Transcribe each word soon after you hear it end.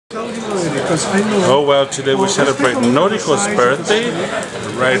because I know. Oh well, today we celebrate Noriko's birthday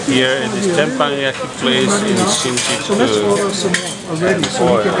right here in this teppanyaki place in Shinjuku. So let's order some more already. So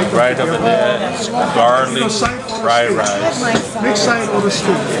we can Right over there is garlic fried rice. Next side or the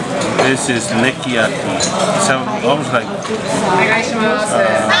street. This is nekiyaki. Sounds almost like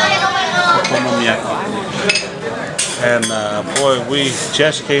okonomiyaki. And boy, we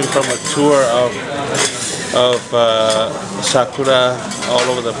just came from a tour of sakura all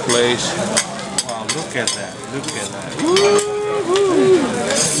over the place. Wow, look at that! Look at that!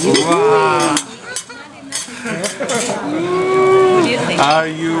 Wow! What do you think? Are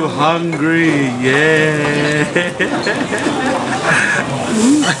you hungry? Yeah!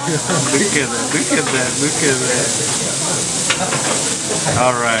 Look at that! Look at that! Look at that!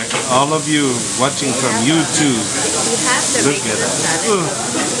 All right, all of you watching from YouTube, We have the look at regular that. salad.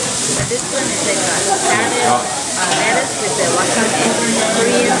 This one is like a salad, lettuce with the wakame,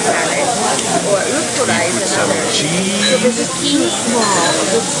 Korean salad, or rucola is With some another. cheese. This is teeny small.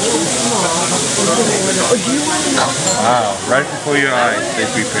 Or do you want to know? Wow, right before your eyes, they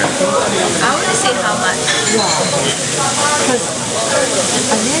prepare. I want to see how much.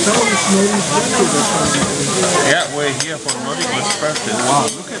 Yeah, we're here for Noriko's birthday. Wow,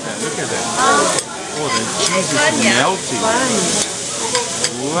 look at that, look at that. Oh, the cheese is melting.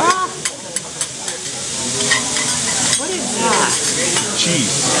 Wow. What is that?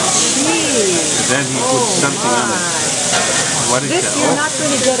 Cheese. Cheese. And then he puts something on it. What is This that? you're not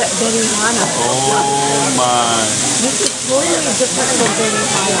going to get at Benihana. Oh my. This is totally different from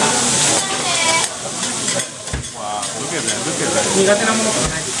Benihana. Wow, look at that, look at that.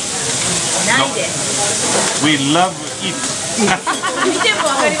 ないです。 We love it. 見ても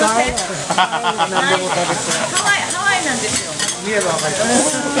わかりません。ハワイなんですよ。見ればわかりま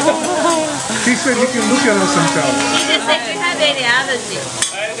す。He said you can look at us and tell. He just said you have any allergy.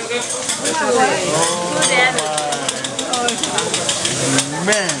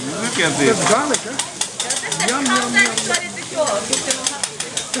 Man, look at That's this. garlic, huh? 私たち簡単に言われて今日はとってもハッピ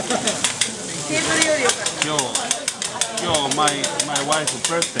ーです。テーブルより良かった。Yo, my wife's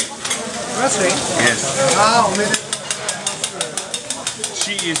birthday. Birthday? Yes. Wow, man.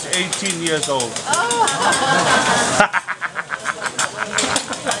 She is 18 years old.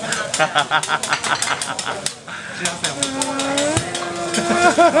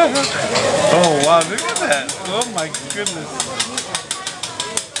 Oh wow, look at that. Oh my goodness.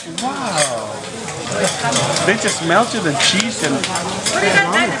 Wow. They just melted the cheese and これが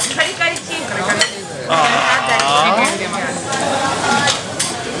カリカリチーズ。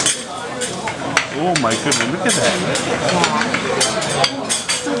oh my goodness, look at that.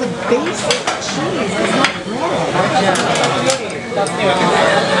 So the basic cheese is not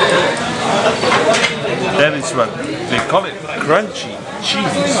That is what they call it, crunchy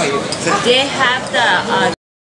cheese. They have the